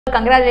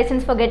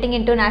Congratulations for getting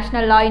into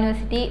National Law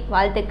University.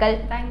 வாழ்த்துக்கள்.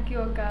 Thank you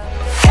அக்கா.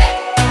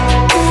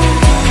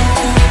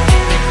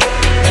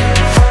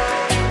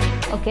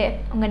 Okay,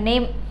 உங்க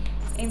name?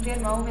 என்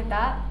பேர்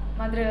மௌமித்தா.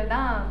 மதுரையில்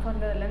தான்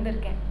பிறந்ததுலேருந்து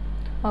இருக்கேன்.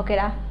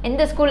 ஓகேடா.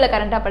 எந்த ஸ்கூலில்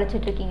கரண்ட்டாக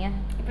படிச்சுட்டு இருக்கீங்க?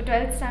 இப்போ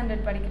 12th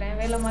ஸ்டாண்டர்ட் படிக்கிறேன்.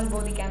 வேலம்மாள்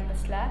போதி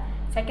கேம்பஸில்.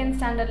 2nd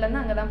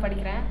ஸ்டாண்டர்ட்லேருந்து அங்கே தான்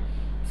படிக்கிறேன்.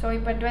 ஸோ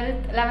இப்போ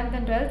 11th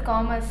and 12th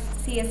commerce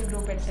CS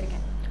group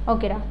எடுத்திருக்கேன்.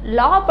 ஓகேடா.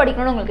 லா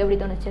படிக்கணும்னு உங்களுக்கு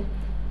எப்படி தோணுச்சு?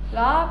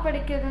 லா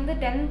படிக்கிறது வந்து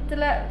 10th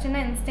சின்ன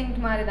இன்ஸ்டிங்க்ட்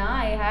மாதிரி தான்.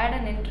 ஐ ஹேட்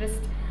அன்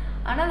இன்ட்ரெஸ்ட்.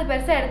 ஆனால் அது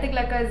பெருசாக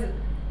எடுத்துக்கல. பிகாஸ்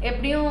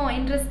எப்படியும்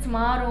இன்ட்ரெஸ்ட்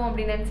மாறும்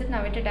அப்படின்னு நினச்சிட்டு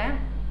நான் விட்டுட்டேன்.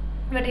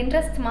 பட்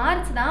இன்ட்ரெஸ்ட்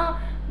மாறிச்சு தான்.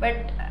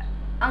 பட்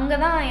அங்கே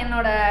தான்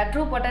என்னோட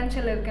ட்ரூ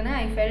பொட்டென்ஷியல் இருக்குன்னு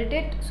ஐ ஃபெல்ட்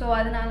இட். ஸோ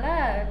அதனால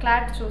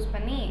கிளாட் சூஸ்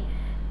பண்ணி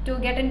to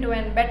get in to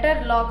an better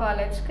லா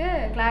காலேஜ்க்கு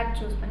கிளாட்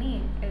சூஸ் பண்ணி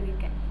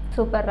எழுதியிருக்கேன்.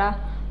 சூப்பர்ரா.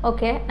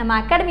 ஓகே, நம்ம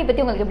அகாடமி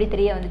பற்றி உங்களுக்கு எப்படி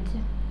தெரிய வந்துச்சு?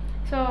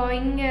 ஸோ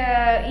இங்கே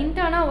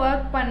இன்டர்னாக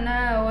ஒர்க் பண்ண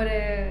ஒரு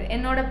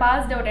என்னோட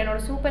பாஸ்ட் அவுட் என்னோட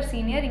சூப்பர்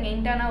சீனியர் இங்கே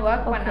இன்டர்னாக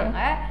ஒர்க் பண்ணாங்க.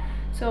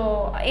 ஸோ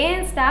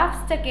ஏன்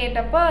ஸ்டாஃப்ஸ்கிட்ட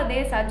கேட்டப்போ தே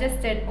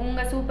சஜஸ்டட்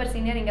உங்கள் சூப்பர்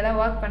சீனியர் இங்கே தான்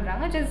ஒர்க்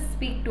பண்ணுறாங்க, ஜஸ்ட்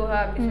ஸ்பீக் டு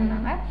ஹர் அப்படி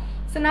சொன்னாங்க.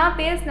 ஸோ நான்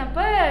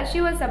பேசினப்போ ஷி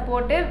வாஸ்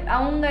சப்போர்ட்டிவ்.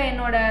 அவங்க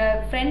என்னோட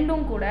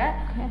ஃப்ரெண்டும் கூட.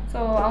 ஸோ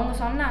அவங்க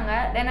சொன்னாங்க.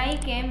 தென் ஐ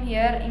கேம்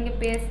ஹியர். இங்கே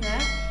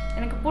பேசினேன்,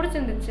 எனக்கு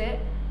பிடிச்சிருந்துச்சு.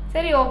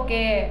 சரி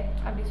ஓகே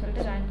அப்படி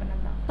சொல்லிட்டு ஜாயின்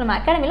பண்ணது தான். நம்ம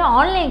அகாடமியில்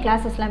ஆன்லைன்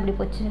கிளாஸஸ்லாம் எப்படி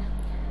போச்சு?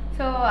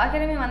 ஸோ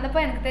அகாடமி வந்தப்போ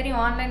எனக்கு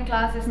தெரியும் ஆன்லைன்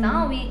கிளாஸஸ்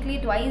தான் வீக்லி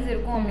ட்வைஸ்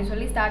இருக்கும் அப்படின்னு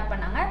சொல்லி ஸ்டார்ட்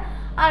பண்ணாங்க.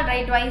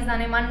 ரைட், ட்வைஸ்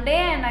தானே, Monday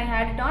and I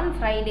had it on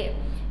Friday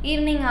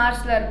evening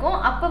ஹார்ஸில் இருக்கும்.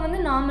 அப்போ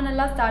வந்து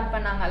நாமினலாக ஸ்டார்ட்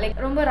பண்ணாங்க.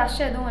 லைக் ரொம்ப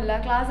ரஷ் எதுவும் இல்லை,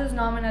 கிளாஸஸ்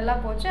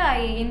நாமினலாக போச்சு.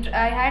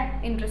 ஐ ஹேட்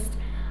இன்ட்ரெஸ்ட்.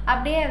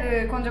 அப்படியே அது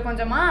கொஞ்சம்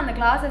கொஞ்சமாக அந்த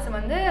கிளாஸஸ்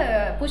வந்து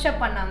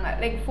புஷ்அப் பண்ணாங்க.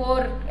 லைக்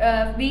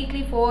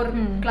வீக்லி 4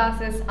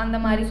 கிளாஸஸ் அந்த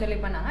மாதிரி சொல்லி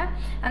பண்ணாங்க.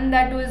 And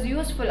that was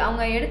useful.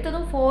 அவங்க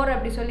எடுத்ததும் 4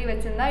 அப்படி சொல்லி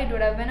வச்சுருந்தா it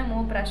would have been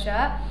more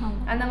pressure.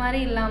 அந்த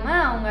மாதிரி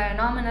இல்லாமல் அவங்க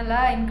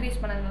நாமினலாக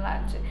இன்க்ரீஸ் பண்ணது நல்லா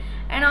இருந்துச்சு.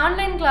 அண்ட்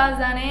ஆன்லைன் கிளாஸ்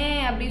தானே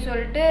அப்படி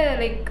சொல்லிட்டு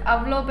லைக்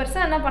அவ்வளோ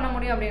பெருசாக என்ன பண்ண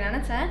முடியும் அப்படின்னு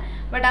நினச்சேன்.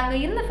 பட் அங்கே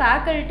இருந்த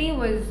ஃபேக்கல்ட்டி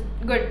வாஸ்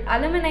குட்.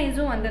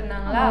 அலுமினைஸும்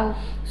வந்திருந்தாங்களா.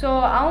 ஸோ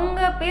அவங்க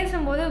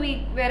பேசும்போது we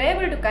were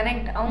able to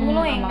connect.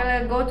 அவங்களும் எங்களை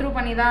கோ த்ரூ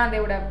பண்ணி தான்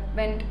they would have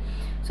went.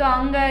 So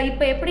அங்கே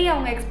இப்போ எப்படி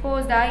அவங்க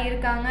எக்ஸ்போஸ்டாக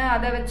இருக்காங்க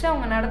அதை வச்சு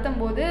அவங்க நடத்தும்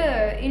போது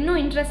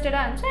இன்னும்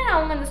இன்ட்ரெஸ்டடாக இருந்துச்சு.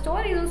 அவங்க அந்த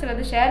ஸ்டோரிஸும்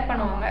சிலது ஷேர்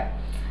பண்ணுவாங்க.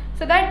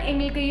 ஸோ தட்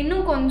எங்களுக்கு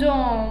இன்னும்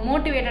கொஞ்சம்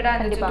மோட்டிவேட்டடாக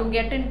இருந்துச்சு to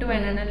get in to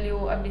NLU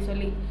அப்படி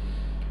சொல்லி.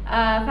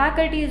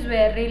 ஃபேக்கல்ட்டிஸ்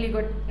வேர் ரியலி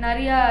குட்.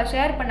 நிறையா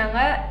ஷேர் பண்ணாங்க.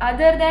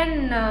 அதர் தென்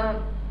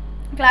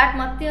கிளாட்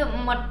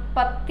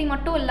பற்றி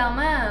மட்டும்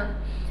இல்லாமல்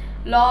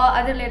லா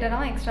அது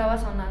ரிலேட்டடாக எக்ஸ்ட்ராவாக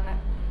சொன்னாங்க.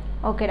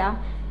 ஓகேடா.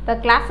 இப்போ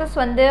கிளாஸஸ்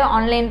வந்து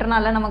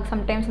ஆன்லைன்றனால நமக்கு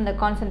சம்டைம்ஸ் இந்த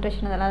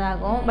கான்சன்ட்ரேஷன் இதெல்லாம்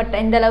ஆகும். பட்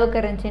எந்த அளவுக்கு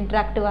இருந்துச்சு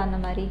இன்ட்ராக்டிவாக அந்த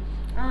மாதிரி?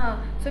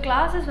 ஸோ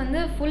கிளாஸஸ்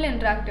வந்து full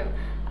interactive.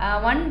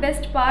 One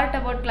best part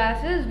about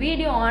classes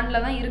video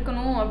ஆனில் தான்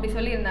இருக்கணும் அப்படி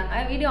சொல்லியிருந்தாங்க.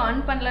 வீடியோ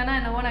ஆன் பண்ணலன்னா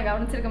என்னவோ நான்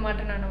கவனிச்சிருக்க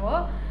மாட்டேன்னு என்னவோ.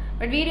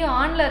 பட் வீடியோ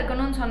ஆனில்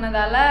இருக்கணும்னு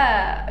சொன்னதால்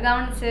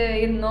கவனிச்சு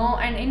இருந்தோம்.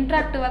 அண்ட்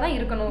இன்ட்ராக்டிவாக தான்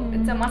இருக்கணும்.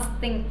 It's a must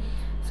thing.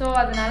 So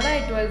அதனால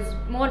இட் வாஸ்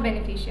மோர்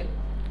பெனிஃபிஷியல்.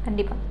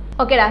 கண்டிப்பாக.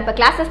 ஓகேடா. இப்போ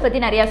கிளாஸஸ் பற்றி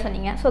நிறையா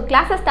சொன்னீங்க. ஸோ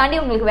கிளாஸஸ் தாண்டி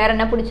உங்களுக்கு வேறு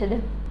என்ன பிடிச்சது?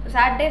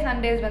 சாட்டர்டே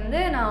சண்டேஸ் வந்து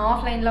நான்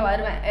ஆஃப்லைனில்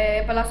வருவேன்.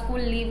 எப்போல்லாம்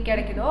ஸ்கூல் லீவ்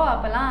கிடைக்குதோ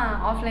அப்போல்லாம்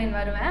ஆஃப்லைன்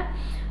வருவேன்.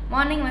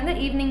 மார்னிங் வந்து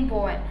ஈவினிங்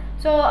போவேன்.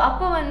 ஸோ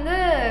அப்போ வந்து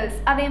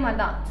அதே மாதிரி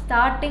தான்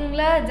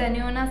ஸ்டார்டிங்கில்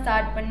ஜென்யூனாக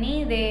ஸ்டார்ட் பண்ணி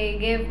they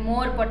gave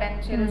more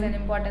potentials and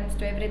importance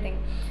to every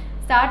thing.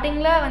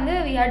 ஸ்டார்டிங்கில் வந்து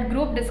we had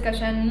group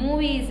discussion,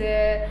 movies,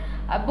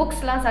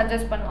 புக்ஸ்லாம்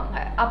சஜஸ்ட் பண்ணுவாங்க.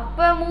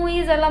 அப்போ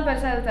மூவிஸ் எல்லாம்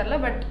பெருசாக தெரியல,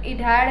 but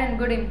it had and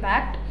good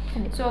impact.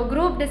 So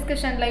group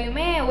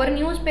டிஸ்கஷன்லையுமே ஒரு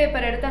நியூஸ்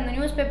பேப்பர் எடுத்து அந்த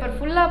நியூஸ் பேப்பர்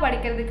ஃபுல்லாக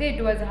படிக்கிறதுக்கு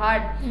it was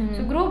hard.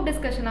 So group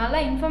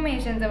டிஸ்கஷனால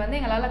இன்ஃபர்மேஷன்ஸை வந்து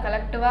எங்களால்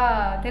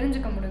கலெக்டிவாக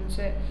தெரிஞ்சுக்க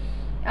முடிஞ்சிச்சு.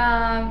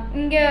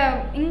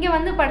 இங்கே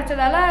வந்து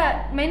படித்ததால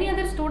மெனி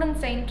அதர்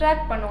ஸ்டூடெண்ட்ஸை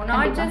இன்ட்ராக்ட் பண்ணுவோம்.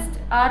 Not just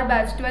R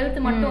batch 12th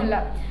மட்டும் இல்லை,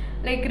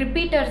 லைக்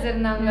ரிப்பீட்டர்ஸ்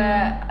இருந்தாங்க,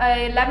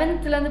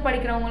 11th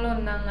படிக்கிறவங்களும்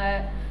இருந்தாங்க.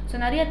 ஸோ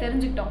நிறைய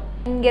தெரிஞ்சுக்கிட்டோம்.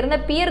 இங்கே இருந்த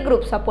பியர்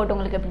குரூப் சப்போர்ட்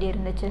உங்களுக்கு எப்படி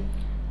இருந்துச்சு?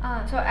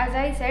 ஸோ ஆஸ்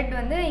ஐ செட்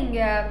வந்து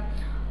இங்கே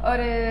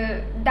ஒரு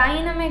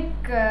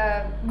டைனமிக்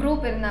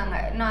குரூப் இருந்தாங்க.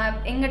 நான்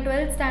எங்கள்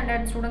 12th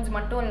ஸ்டாண்டர்ட் ஸ்டூடெண்ட்ஸ்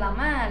மட்டும்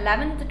இல்லாமல்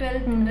 11th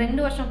 12th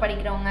 2 வருஷம்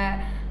படிக்கிறவங்க,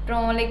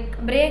 அப்புறம் லைக்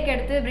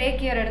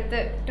பிரேக் இயர் எடுத்து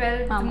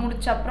 12th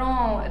முடிச்ச அப்புறம்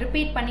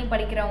ரிப்பீட் பண்ணி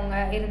படிக்கிறவங்க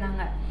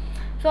இருந்தாங்க.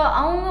 ஸோ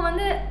அவங்க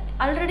வந்து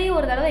ஆல்ரெடி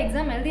ஒரு தடவை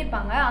எக்ஸாம்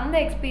எழுதியிருப்பாங்க. அந்த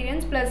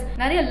எக்ஸ்பீரியன்ஸ் ப்ளஸ்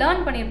நிறைய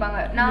லேர்ன் பண்ணியிருப்பாங்க.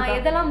 நான்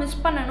எதெல்லாம்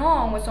மிஸ் பண்ணணும்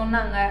அவங்க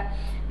சொன்னாங்க,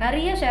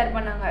 நிறைய ஷேர்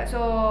பண்ணாங்க. ஸோ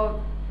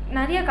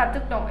நிறைய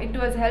கற்றுக்கிட்டோம். It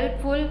was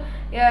helpful.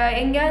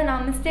 எங்கேயாவது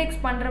நான் மிஸ்டேக்ஸ்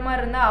பண்ணுற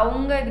மாதிரி இருந்தால்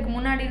அவங்க இதுக்கு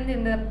முன்னாடி இருந்து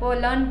இருந்தப்போ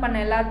லேர்ன் பண்ண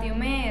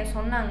எல்லாத்தையுமே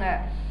சொன்னாங்க.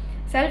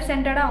 செல்ஃப்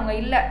சென்டர்டாக அவங்க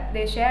இல்லை,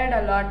 தே ஷேர்ட்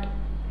அ லாட்.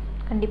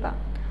 கண்டிப்பாக.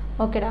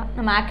 ஓகேடா.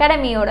 நம்ம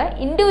அகாடமியோட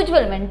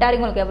இண்டிவிஜுவல்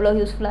மென்டாரிங் உங்களுக்கு எவ்வளோ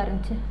யூஸ்ஃபுல்லாக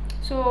இருந்துச்சு?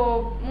 ஸோ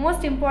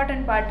மோஸ்ட்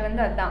இம்பார்ட்டன்ட் பார்ட்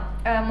வந்து அதுதான்.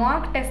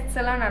 மார்க் டெஸ்ட்ஸ்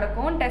எல்லாம்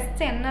நடக்கும்.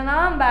 டெஸ்ட்ஸ் என்ன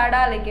தான்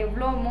பேடாக லைக்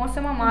எவ்வளோ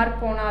மோசமாக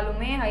மார்க்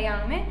போனாலுமே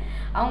ஹையானுமே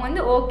அவங்க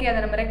வந்து ஓகே அதை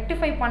நம்ம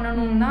ரெக்டிஃபை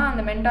பண்ணணும்னு தான்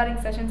அந்த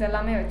மென்டாரிங் செஷன்ஸ்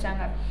எல்லாமே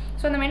வச்சாங்க.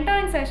 ஸோ அந்த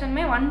மென்டாரிங்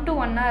செஷனுமே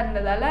 1-to-1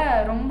 இருந்ததால்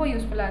ரொம்ப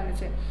யூஸ்ஃபுல்லாக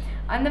இருந்துச்சு.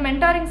 அந்த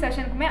மென்டாரிங்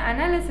செஷனுக்குமே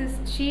அனாலிசிஸ்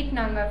ஷீட்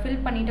நாங்கள்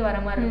ஃபில் பண்ணிட்டு வர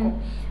மாதிரி இருக்கும்.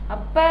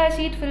 அப்போ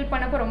ஷீட் ஃபில்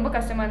பண்ணப்போ ரொம்ப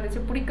கஷ்டமாக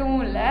இருந்துச்சு,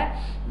 பிடிக்கவும் இல்லை.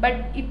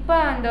 பட் இப்போ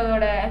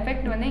அதோட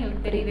எஃபெக்ட் வந்து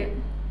எங்களுக்கு தெரியுது.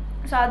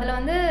 ஸோ அதில்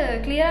வந்து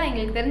கிளியராக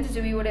எங்களுக்கு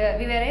தெரிஞ்சிச்சு, we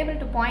were able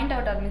to point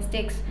out our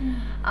mistakes.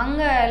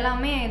 அங்கே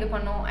எல்லாமே இது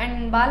பண்ணோம். அண்ட்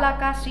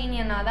பாலாக்கா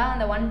ஸ்ரீனியனா தான்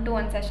அந்த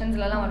 1-to-1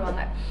 செஷன்ஸ்லலாம்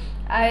வருவாங்க.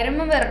 ஐ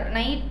ரிமெம்பர்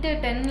நைட்டு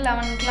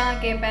 10-11க்குலாம்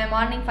கேட்பேன்,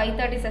 மார்னிங்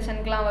 5:30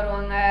 செஷனுக்குலாம்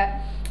வருவாங்க.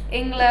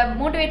 எங்களை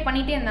மோட்டிவேட்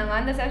பண்ணிகிட்டே இருந்தாங்க.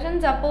 அந்த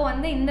செஷன்ஸ் அப்போது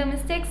வந்து இந்த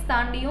மிஸ்டேக்ஸ்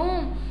தாண்டியும்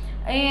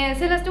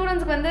சில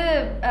ஸ்டூடெண்ட்ஸ்க்கு வந்து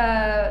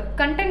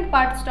கண்டென்ட்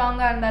பார்ட்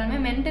ஸ்ட்ராங்காக இருந்தாலுமே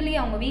மென்டலி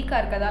அவங்க வீக்காக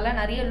இருக்கிறதால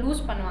நிறைய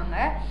லூஸ் பண்ணுவாங்க.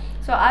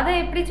 ஸோ அதை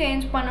எப்படி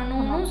சேஞ்ச்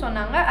பண்ணணும்னு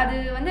சொன்னாங்க. அது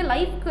வந்து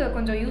லைஃப்க்கு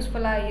கொஞ்சம்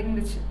யூஸ்ஃபுல்லாக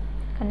இருந்துச்சு.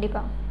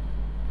 கண்டிப்பாக.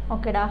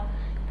 ஓகேடா,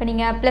 இப்போ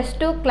நீங்கள்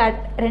 +2 CLAT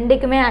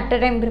ரெண்டுக்குமே அட் அ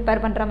டைம்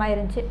ப்ரிப்பேர் பண்ணுற மாதிரி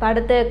இருந்துச்சு. இப்போ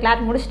அடுத்து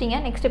CLAT முடிச்சிட்டிங்க,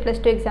 நெக்ஸ்ட்டு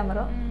 +2 எக்ஸாம்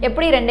வரும்.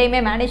 எப்படி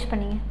ரெண்டையுமே மேனேஜ்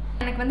பண்ணீங்க?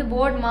 எனக்கு வந்து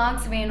போர்ட்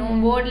மார்க்ஸ் வேணும்.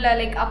 போர்டில்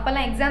லைக்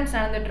அப்போல்லாம் எக்ஸாம்ஸ்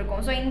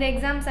நடந்துகிட்ருக்கோம். ஸோ இந்த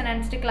எக்ஸாம்ஸை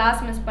நினச்சிட்டு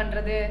கிளாஸ் மிஸ்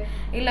பண்ணுறது,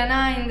 இல்லைனா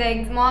இந்த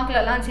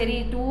மார்க்லலாம் சரி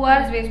 2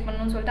 hours வேஸ்ட்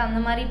பண்ணணும்னு சொல்லிட்டு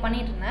அந்த மாதிரி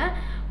பண்ணிட்டு இருந்தேன்.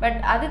 பட்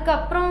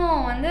அதுக்கப்புறம்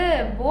வந்து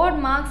போர்ட்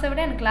மார்க்ஸை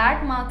விட எனக்கு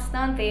CLAT மார்க்ஸ்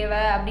தான்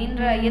தேவை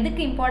அப்படின்ற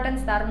எதுக்கு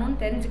இம்பார்ட்டன்ஸ் தரணும்னு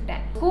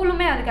தெரிஞ்சுக்கிட்டேன்.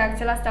 ஸ்கூலுமே அதுக்கு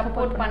ஆக்சுவலாக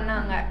சப்போர்ட்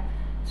பண்ணாங்க.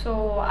 ஸோ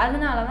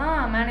அதனால தான்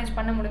மேனேஜ்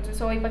பண்ண முடிஞ்சு.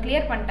 ஸோ இப்போ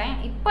கிளியர் பண்ணிட்டேன்.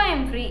 இப்போ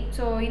ஐம் ஃப்ரீ.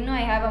 ஸோ இன்னும்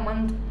ஐ ஹாவ் அ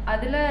மந்த்,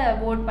 அதில்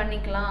போர்ட்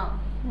பண்ணிக்கலாம்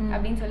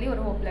அப்படின்னு சொல்லி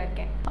ஒரு ஹோப்பில்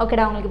இருக்கேன்.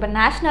 ஓகேடா, உங்களுக்கு இப்போ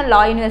நேஷ்னல் லா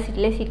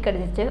யூனிவர்சிட்டியிலே சீட்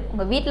கிடச்சிச்சு.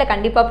 உங்கள் வீட்டில்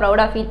கண்டிப்பாக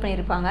ப்ரௌடாக ஃபீல்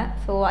பண்ணியிருப்பாங்க.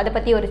 ஸோ அதை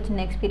பற்றி ஒரு சின்ன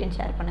எக்ஸ்பீரியன்ஸ்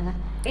ஷேர் பண்ணுங்கள்.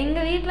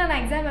 எங்கள் வீட்டில்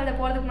நான் எக்ஸாம் எழுத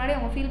போகிறதுக்கு முன்னாடி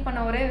அவங்க ஃபீல் பண்ண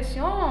ஒரே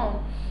விஷயம்,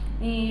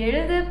 நீ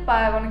எழுது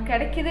உனக்கு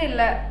கிடைக்கிதே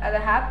இல்லை, அதை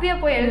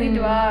ஹாப்பியாக போய்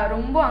எழுதிட்டு வா,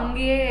 ரொம்ப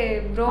அங்கேயே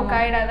ப்ரோக்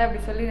ஆகிடாத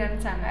அப்படி சொல்லி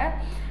நினச்சாங்க.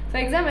 ஸோ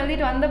எக்ஸாம்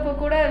எழுதிட்டு வந்தப்போ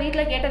கூட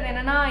வீட்டில் கேட்டது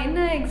என்னென்னா,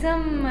 என்ன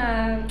எக்ஸாம்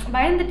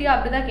பயந்துட்டியா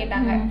அப்படி தான்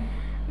கேட்டாங்க.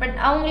 பட்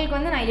அவங்களுக்கு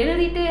வந்து நான்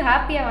எழுதிட்டு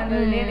ஹாப்பியாக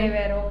வந்ததுலேயே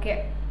வேறு ஓகே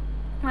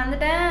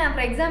வந்துட்டேன்.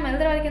 அப்புறம் எக்ஸாம்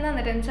எழுதுற வரைக்கும் தான்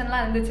அந்த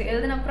டென்ஷன்லாம் இருந்துச்சு.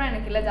 எழுதினப்புறம்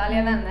எனக்கு இல்லை,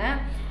 ஜாலியாக தான் இருந்தேன்.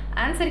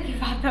 ஆன்சர் கீ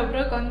பார்த்த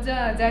அப்புறம்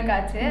கொஞ்சம் ஜர்க்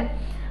ஆச்சு.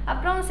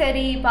 அப்புறம்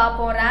சரி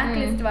பார்ப்போம், ரேங்க்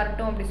லிஸ்ட்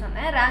வரட்டும் அப்படி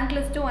சொன்னேன். ரேங்க்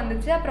லிஸ்ட்டும்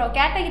வந்துச்சு. அப்புறம்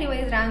கேட்டகரி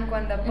வைஸ் ரேங்க்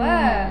வந்தப்போ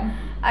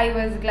ஐ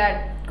வாஸ்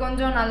கிளாட்,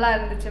 கொஞ்சம் நல்லா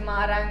இருந்துச்சுமா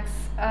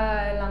ரேங்க்ஸ்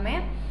எல்லாமே.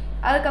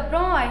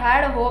 அதுக்கப்புறம் ஐ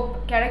ஹேட் அ ஹோப்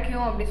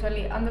கிடைக்கும் அப்படி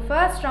சொல்லி அந்த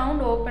ஃபர்ஸ்ட்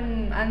ரவுண்ட் ஓப்பன்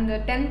அந்த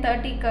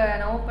 10:30க்கு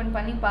நான் ஓப்பன்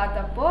பண்ணி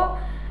பார்த்தப்போ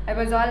ஐ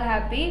வாஸ் ஆல்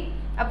ஹாப்பி.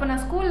 அப்போ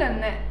நான் ஸ்கூலில்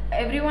இருந்தேன்.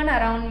 Every one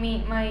around me,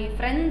 my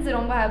friends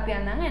ரொம்ப ஹாப்பியாக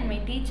இருந்தாங்க. And my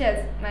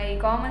teachers, my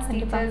commerce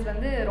teachers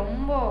வந்து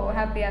ரொம்ப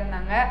ஹாப்பியாக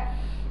இருந்தாங்க.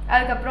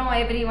 அதுக்கப்புறம்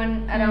எவ்ரி ஒன்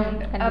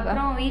அரவுண்ட்,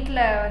 அப்புறம்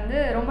வீட்டில் வந்து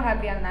ரொம்ப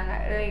ஹாப்பியாக இருந்தாங்க.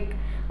 Like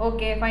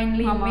okay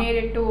finally made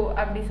it to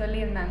அப்படி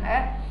சொல்லியிருந்தாங்க.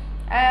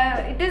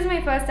 இட் இஸ்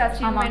மை ஃபர்ஸ்ட்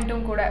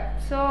அச்சீவ்மெண்ட்டும் கூட.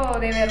 So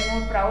they where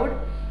more proud.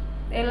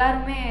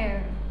 எல்லாருமே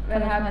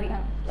வெரி ஹாப்பி.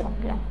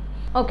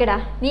 ஓகேடா,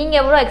 நீங்கள்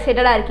எவ்வளோ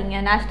எக்ஸைட்டடாக இருக்கீங்க?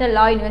 நேஷ்னல்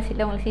லா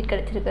யூனிவர்சிட்டியில் உங்களுக்கு சீட்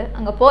கிடச்சிருக்கு,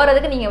 அங்கே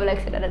போகிறதுக்கு நீங்கள் எவ்வளோ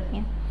எக்ஸைட்டடாக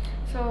இருக்கீங்க?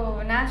 ஸோ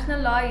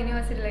நேஷ்னல் லா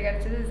யூனிவர்சிட்டியில்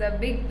கிடச்சது is a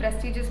big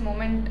prestigious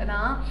moment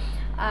தான்.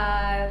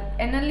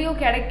 NLU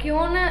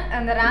கிடைக்கும்னு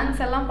அந்த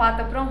ரேங்க்ஸ் எல்லாம்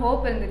பார்த்தப்பறம்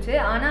ஹோப் இருந்துச்சு.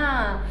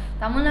 ஆனால்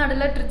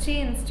தமிழ்நாட்டில் ட்ரிச்சி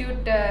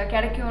இன்ஸ்டியூட்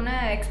கிடைக்கும்னு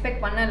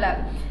எக்ஸ்பெக்ட் பண்ணலை.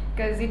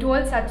 Because it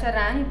hold such a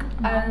rank.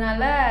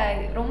 அதனால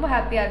ரொம்ப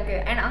ஹாப்பியாக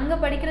இருக்குது. அண்ட் அங்கே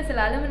படிக்கிற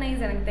சில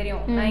அலுமினைஸ் எனக்கு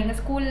தெரியும். நான் எங்கள்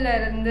ஸ்கூலில்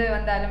இருந்து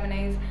வந்த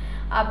அலுமினைஸ்,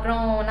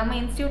 அப்புறம் நம்ம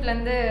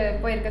இன்ஸ்டியூட்லேருந்து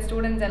போயிருக்க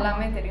ஸ்டூடெண்ட்ஸ்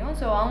எல்லாமே தெரியும்.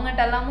 ஸோ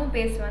அவங்ககிட்ட எல்லாமும்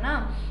பேசுவேன்னா,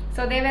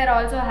 so they were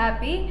also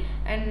happy.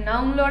 And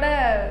அவங்களோட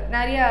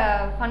நிறைய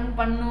ஃபன்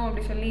பண்ணும்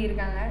அப்படி சொல்லி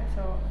இருக்காங்க.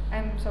 So I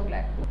am so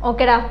glad.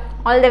 ஓகேடா,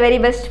 all the very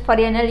best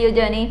for NLU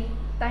journey.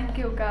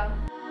 தேங்க்யூக்கா.